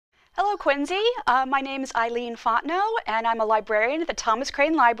Hello, Quincy. My name is Eileen Fontenot, and I'm a librarian at the Thomas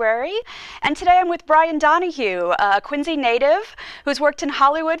Crane Library. And today I'm with Brian Donahue, a Quincy native who's worked in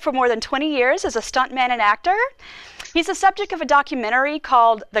Hollywood for more than 20 years as a stuntman and actor. He's the subject of a documentary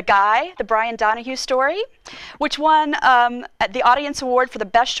called The Guy, the Brian Donahue Story, which won the Audience Award for the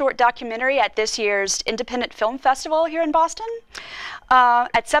Best Short Documentary at this year's Independent Film Festival here in Boston.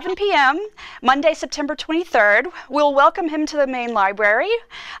 At 7 p.m., Monday, September 23rd, we'll welcome him to the main library,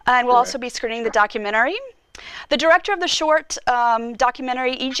 and we'll also be screening the documentary. The director of the short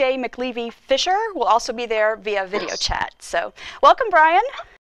documentary, E.J. McLeavy Fisher, will also be there via video chat. So welcome, Brian.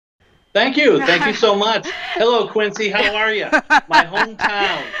 Thank you. Thank you so much. Hello, Quincy. How are you? My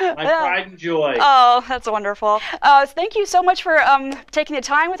hometown, my pride and joy. Oh, that's wonderful. Thank you so much for taking the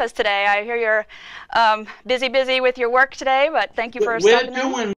time with us today. I hear you're busy with your work today, but thank you for stopping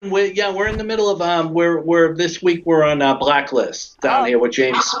in. We're in the middle of we're this week we're on Blacklist down here with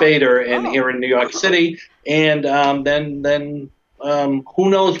James Spader and here in New York City, and then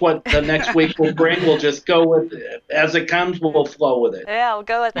who knows what the next week will bring. We'll just go with it. As it comes, we'll flow with it. Yeah, we'll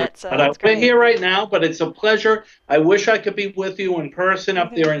go with it. So but we're here right now, but it's a pleasure. I wish I could be with you in person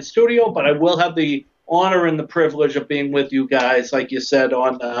up there in studio, but I will have the honor and the privilege of being with you guys, like you said,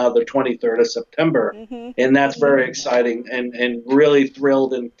 on the 23rd of September. And that's very exciting and really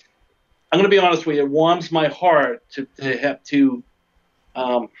thrilled. And I'm going to be honest with you, it warms my heart to have to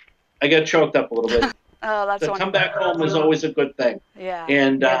I get choked up a little bit. Oh, that's wonderful. Come back home is always a good thing. Yeah.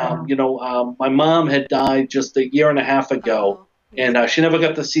 And, my mom had died just a year and a half ago, and she never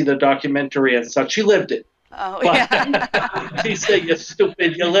got to see the documentary and such. She lived it. Oh, yeah. She said, "You're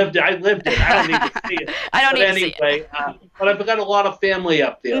stupid. You lived it. I lived it. I don't need to see it." But I've got a lot of family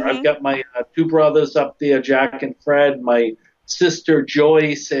up there. I've got my two brothers up there, Jack and Fred, my sister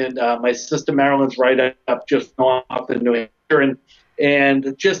Joyce, and my sister Marilyn's right up just north of New Hampshire,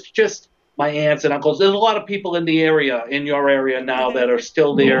 and just my aunts and uncles. There's a lot of people in the area, in your area now, that are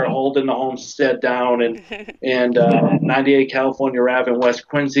still there holding the homestead down, and 98 California Ave in West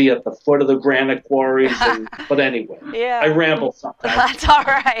Quincy at the foot of the granite quarries. But anyway, I ramble sometimes. That's all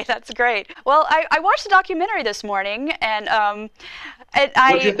right. That's great. Well, I watched the documentary this morning, and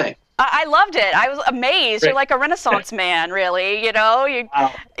What'd you think? I loved it. I was amazed. Great. You're like a Renaissance man, really. You know, you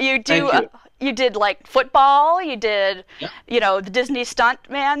do. Thank you. You did like football. You did, the Disney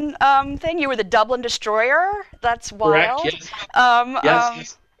Stuntman thing. You were the Dublin Destroyer. That's wild. Correct, yes.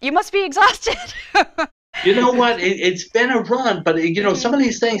 Yes. You must be exhausted. You know what? It's been a run, but some of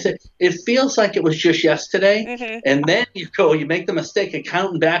these things, it feels like it was just yesterday, and then you make the mistake of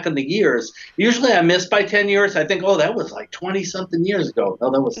counting back on the years. Usually I miss by 10 years. I think, that was like 20-something years ago. No,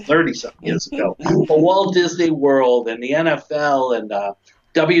 that was 30-something years ago. But Walt Disney World and the NFL and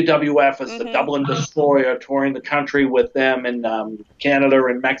WWF as the Dublin Destroyer, touring the country with them in Canada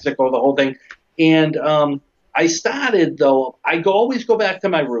and Mexico, the whole thing. And I started, though, always go back to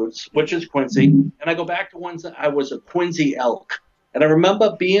my roots, which is Quincy, and I go back to ones that I was a Quincy elk. And I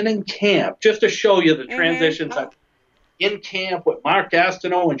remember being in camp, just to show you the transitions. In camp with Mark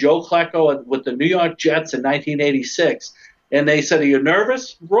Gastineau and Joe Klecko with the New York Jets in 1986. And they said, "Are you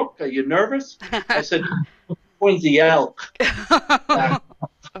nervous, Rook? Are you nervous?" I said, "Quincy elk."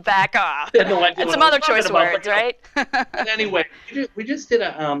 Back off. No and some other choice words, right? But anyway, we just did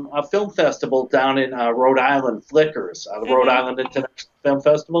a film festival down in Rhode Island, Flickers, the Rhode Island International Film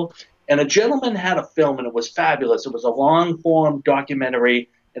Festival. And a gentleman had a film, and it was fabulous. It was a long-form documentary,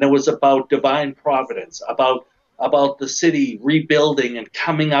 and it was about divine providence, about the city rebuilding and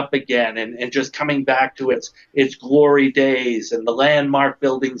coming up again and just coming back to its glory days, and the landmark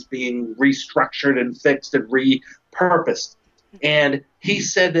buildings being restructured and fixed and repurposed. And he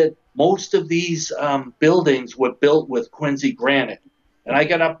said that most of these buildings were built with Quincy granite. And I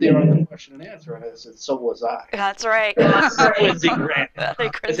got up there on the question and answer, and I said, "So was I." That's right. Quincy granite.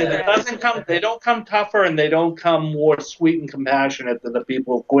 I said, they don't come tougher, and they don't come more sweet and compassionate than the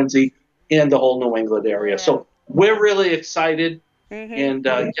people of Quincy and the whole New England area. So we're really excited, and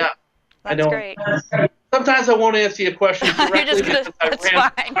That's great. Sometimes I won't answer your questions directly. You're just that's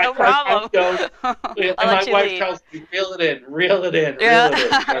fine, no problem. And my wife tells me, reel it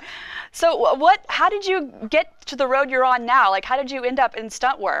in. So how did you get to the road you're on now? Like, how did you end up in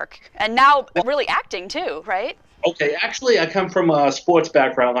stunt work? And now really acting too, right? Okay, actually, I come from a sports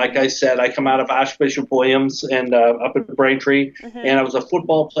background. Like I said, I come out of Archbishop Williams and up at Braintree, and I was a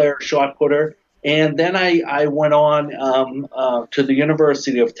football player, shot putter. And then I went on to the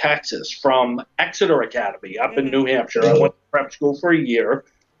University of Texas from Exeter Academy up in New Hampshire. I went to prep school for a year.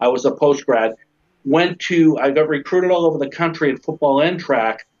 I was a postgrad. I got recruited all over the country in football and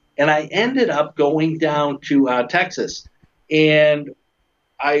track, and I ended up going down to Texas. And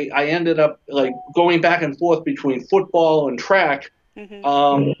I ended up like going back and forth between football and track.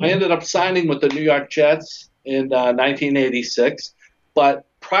 I ended up signing with the New York Jets in 1986, but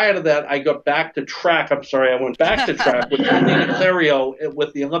prior to that, I got back to track. I'm sorry, I went back to track with Tony Clario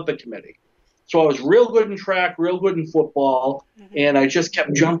with the Olympic Committee. So I was real good in track, real good in football, and I just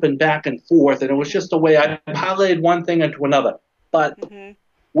kept jumping back and forth, and it was just the way I parlayed one thing into another. But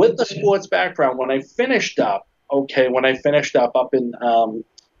with the sports background, when I finished up up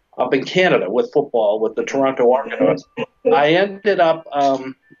in Canada with football with the Toronto Argonauts, I ended up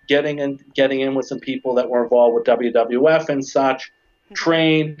getting in with some people that were involved with WWF and such,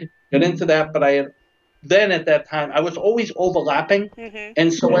 trained, got into that, but then at that time I was always overlapping,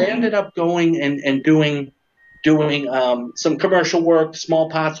 and so I ended up going and doing some commercial work, small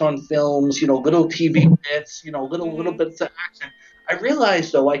parts on films, little TV bits, little bits of action. I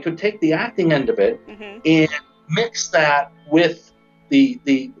realized though I could take the acting end of it and mix that with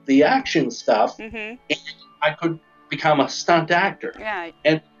the action stuff, and I could become a stunt actor. Yeah.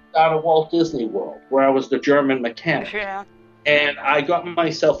 And out of Walt Disney World, where I was the German mechanic. Yeah. And I got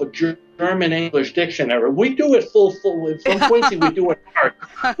myself a German English dictionary. We do it full. From Quincy, we do it hard.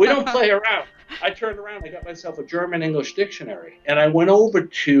 We don't play around. I turned around, I got myself a German English dictionary, and I went over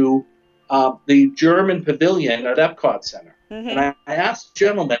to the German pavilion at Epcot Center. And I asked the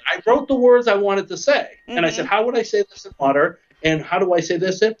gentleman, I wrote the words I wanted to say. And I said, how would I say this in water? And how do I say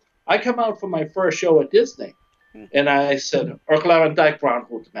this in? I come out from my first show at Disney. And I said, Erklaren Dijkbrand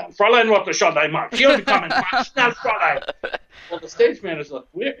Houtman. Fräulein Rotte Schaldeimann. Hier kommen, schnell Fräulein. Well, the stage manager's like,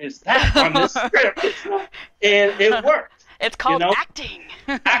 where is that on this script? And it worked. It's called acting.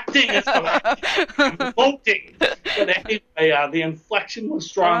 Acting is called voting. But anyway, the inflection was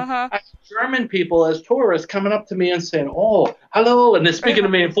strong. I had German people as tourists coming up to me and saying, oh, hello, and they're speaking to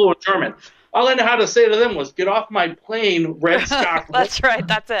me in fluent German. All I know how to say to them was, get off my plane, red scarf. That's right,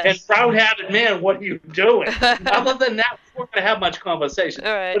 that's it. And proud-hatted man, what are you doing? Other than that, we weren't going to have much conversation.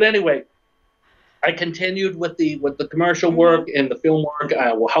 Right. But anyway, I continued with the commercial work and the film work.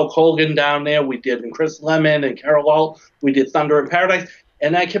 Hulk Hogan down there, we did, and Chris Lemon and Carol Hall, we did Thunder in Paradise.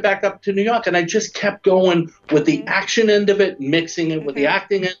 And I came back up to New York, and I just kept going with the action end of it, mixing it with the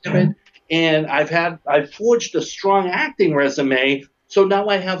acting end of it. And I've forged a strong acting resume. So now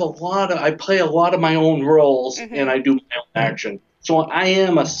I play a lot of my own roles, and I do my own action. So I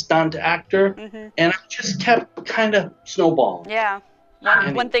am a stunt actor, and I just kept kind of snowballing. Yeah.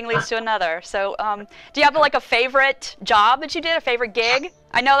 One thing leads to another. So do you have like a favorite job that you did, a favorite gig?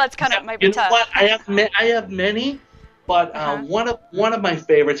 I know that's kind of might be tough. Know what? I have many, but one of my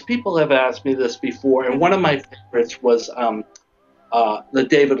favorites, people have asked me this before, and one of my favorites was the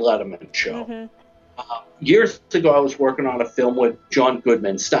David Letterman show. Years ago, I was working on a film with John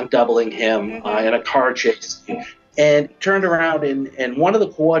Goodman, stunt doubling him in a car chase. And turned around, and one of the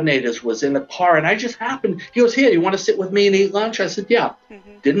coordinators was in the car, and I just happened, he goes, here, you want to sit with me and eat lunch? I said, yeah.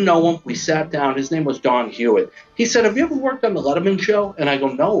 Didn't know him. We sat down. His name was Donahue. He said, have you ever worked on the Letterman show? And I go,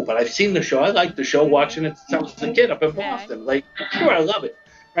 no, but I've seen the show. I like the show, watching it since I was a kid up in Boston. Like, sure, I love it.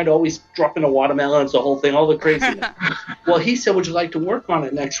 I'd always drop in a watermelons, the whole thing, all the craziness. Well, he said, would you like to work on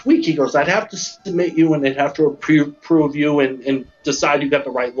it next week? He goes, I'd have to submit you, and they'd have to approve you and decide you got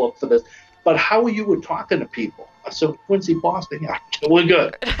the right look for this. But how are you with talking to people? I said, Quincy, Boston, yeah, we're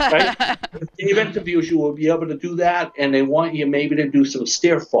good, right? If Dave interviews you, we'll be able to do that, and they want you maybe to do some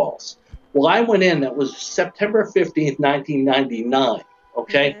stair falls. Well, I went in, that was September 15th, 1999,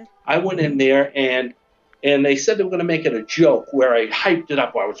 okay? I went in there, and they said they were going to make it a joke where I hyped it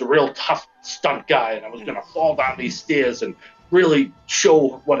up. I was a real tough stunt guy, and I was going to fall down these stairs and really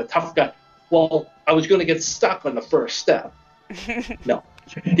show what a tough guy. Well, I was going to get stuck on the first step. No.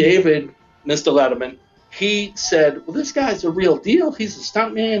 David, Mr. Letterman, he said, well, this guy's a real deal. He's a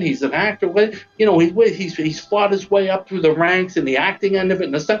stuntman. He's an actor. He's fought his way up through the ranks and the acting end of it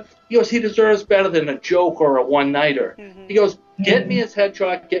and the stuff. He goes, he deserves better than a joke or a one-nighter. He goes, get me his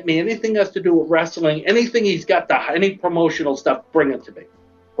headshot. Get me anything that has to do with wrestling. Anything he's got, any promotional stuff, bring it to me.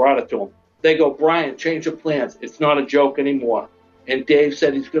 Brought it to him. They go, Brian, change of plans. It's not a joke anymore. And Dave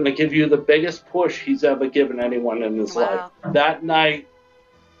said he's going to give you the biggest push he's ever given anyone in his life. That night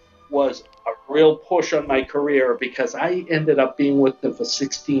was a real push on my career because I ended up being with them for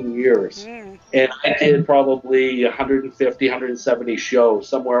 16 years. And I did probably 150, 170 shows,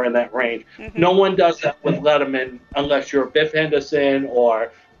 somewhere in that range. No one does that with Letterman unless you're Biff Henderson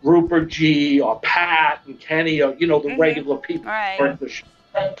or Rupert G. or Pat and Kenny or, the regular people who work the show.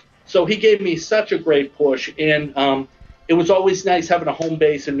 So he gave me such a great push. And it was always nice having a home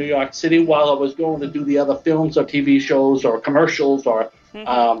base in New York City while I was going to do the other films or TV shows or commercials or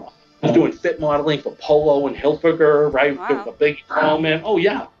was doing fit modeling for Polo and Hilfiger, right? Wow. A big moment. Oh,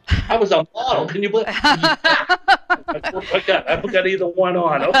 yeah. I was a model. Can you believe it? I put either one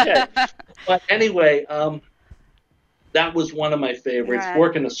on. Okay. But anyway, that was one of my favorites. Right.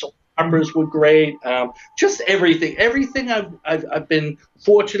 Working the soap operas were great. Just everything. Everything I've been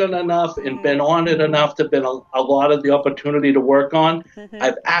fortunate enough and been honored enough to been a lot of the opportunity to work on.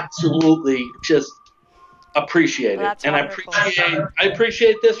 I've absolutely just appreciated. Well, that's and wonderful. I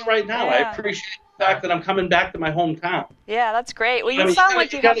appreciate this right now. Yeah. I appreciate the fact that I'm coming back to my hometown. Yeah, that's great. Well, I you mean, sound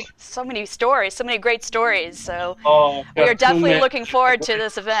like you have so many stories, so many great stories. So we are definitely looking forward to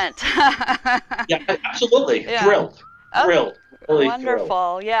this event. Yeah, absolutely. Yeah. Thrilled. Thrilled. Really Wonderful.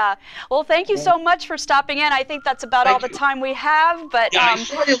 thrilled. Yeah. Well, thank you so much for stopping in. I think that's about all the time we have. But yeah, I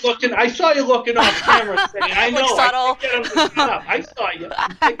saw you looking off camera saying, I know. Subtle. I saw you.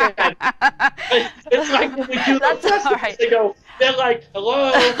 It's like when we do the festivals, they go, they're like,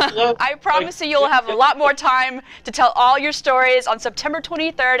 hello, hello. I promise you'll have a lot more time to tell all your stories on September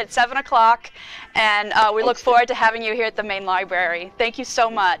 23rd at 7 o'clock. And we look forward to having you here at the main library. Thank you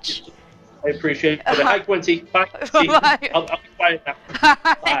so much. I appreciate it. Hi, Quincy. Bye. Bye. I'll be quiet now.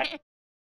 Bye.